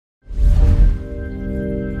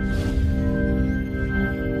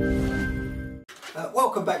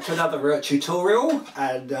Welcome back to another tutorial,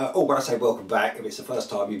 and when I say welcome back, if it's the first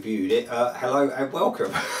time you viewed it, hello and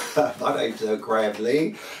welcome. My name's Graham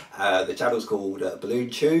Lee. The channel's called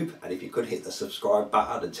BalloonTube, and if you could hit the subscribe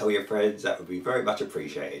button and tell your friends, that would be very much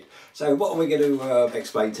appreciated. So what are we going to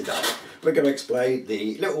explain today? We're going to explain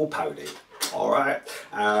the little pony. Alright,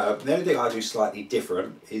 the only thing I do slightly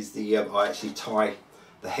different is I actually tie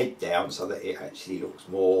the head down so that it actually looks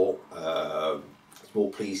more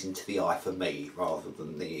pleasing to the eye for me, rather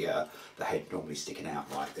than the head normally sticking out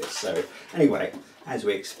like this. So anyway, as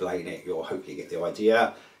we explain it, you'll hopefully get the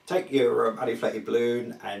idea. Take your uninflated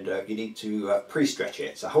balloon, and you need to pre-stretch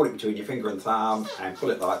it. So hold it between your finger and thumb and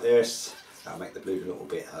pull it like this. That'll make the balloon a little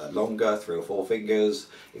bit longer, 3 or 4 fingers.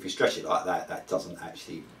 If you stretch it like that, that doesn't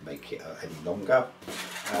actually make it any longer.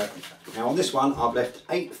 Now on this one, I've left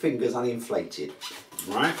 8 fingers uninflated.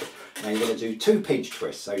 Right? Now you're going to do 2 pinch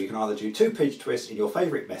twists. So you can either do 2 pinch twists in your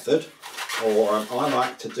favourite method, or I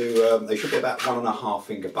like to do, they should be about 1.5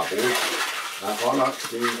 finger bubbles. I like to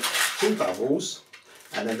do 2 bubbles,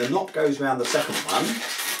 and then the knot goes around the second one,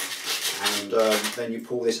 and then you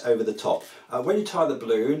pull this over the top. When you tie the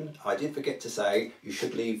balloon, I did forget to say, you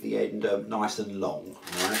should leave the end nice and long.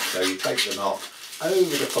 Right? So you take the knot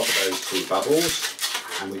over the top of those 2 bubbles,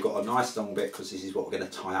 and we've got a nice long bit because this is what we're going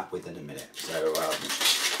to tie up with in a minute. So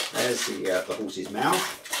there's the horse's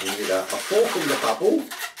mouth. We need a 4-finger bubble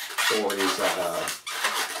for his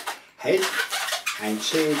head, and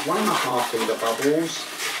 2 1.5-finger bubbles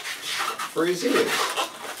for his ears.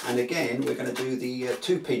 And again, we're going to do the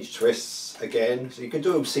 2 pinch twists again. So you can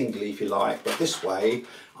do them singly if you like, but this way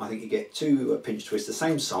I think you get 2 pinch twists the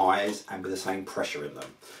same size and with the same pressure in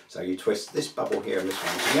them. So you twist this bubble here and this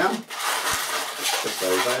one here, twist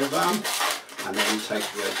those over, and then you take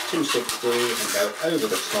the 260 and go over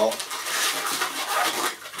the top,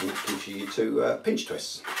 and that gives you 2 pinch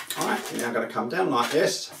twists. Alright, you're now going to come down like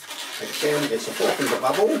this. Again, it's a 4-finger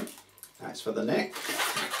bubble, that's for the neck,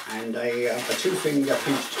 and a 2-finger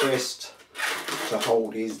pinch twist to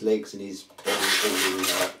hold his legs and his body all in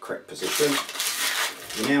the correct position.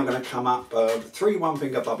 You're now going to come up 3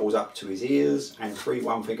 1-finger bubbles up to his ears, and 3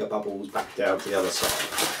 1-finger bubbles back down to the other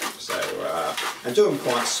side. So, and do them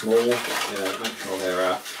quite small, make sure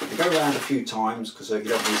they're, and go around a few times because you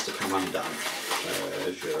don't need to come undone. So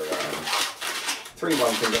there's your 3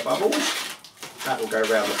 1-finger bubbles. That will go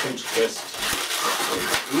around the pinch twist for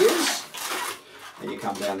his ears. Then you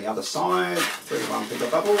come down the other side, 3 1-finger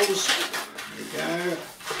bubbles. There you go.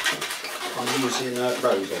 I'm using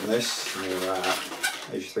rose on this. So,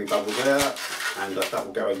 there's your 3 bubbles there, and that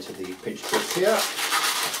will go into the pinch twist here.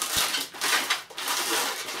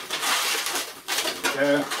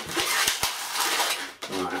 There we go.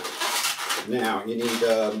 Right. Now you need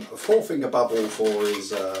a 4-finger bubble for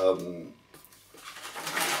his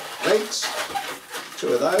legs. 2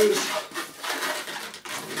 of those.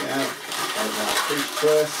 There we go. Pinch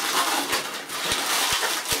twist.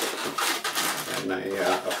 And a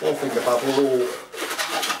 4-finger bubble.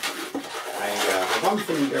 A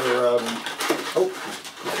 1-finger,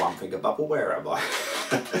 not 1-finger bubble, where am I? A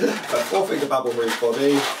 4-finger bubble for his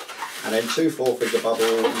body, and then 2 4-finger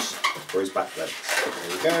bubbles for his back legs.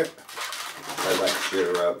 There you go. So that's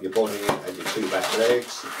your body and your 2 back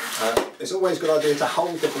legs. It's always a good idea to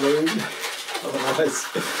hold the balloon,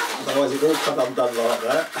 otherwise it will come undone like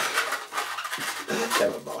that.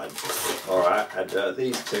 Never mind. Alright, and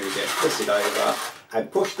these 2 get twisted over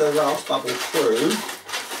and push the last bubble through,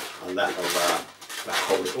 and that'll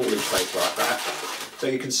hold it all in place like that. So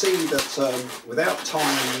you can see that without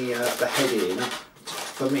tying the head in,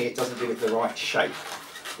 for me it doesn't give it the right shape.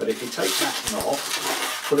 But if you take that knot,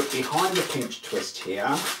 put it behind the pinch twist here,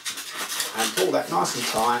 and pull that nice and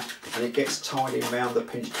tight, and it gets tied in around the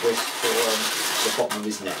pinch twist for the bottom of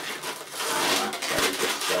his neck. Alright, so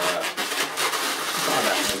just tie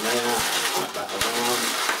that in there, wrap that around.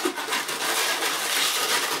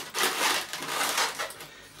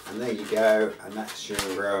 And there you go, and that's your,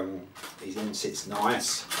 his in sits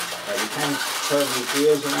nice. You can turn the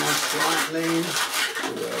ears around slightly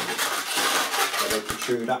so they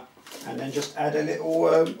protrude up, and then just add a little,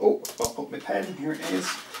 if I put my pen, here it is,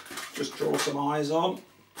 just draw some eyes on.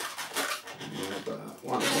 And,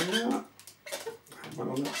 one there, and one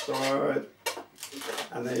on that side,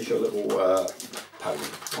 and there's your little pony.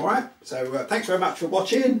 Alright, so thanks very much for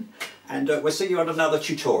watching, and we'll see you on another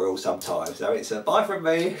tutorial sometime. So it's a bye from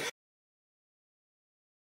me.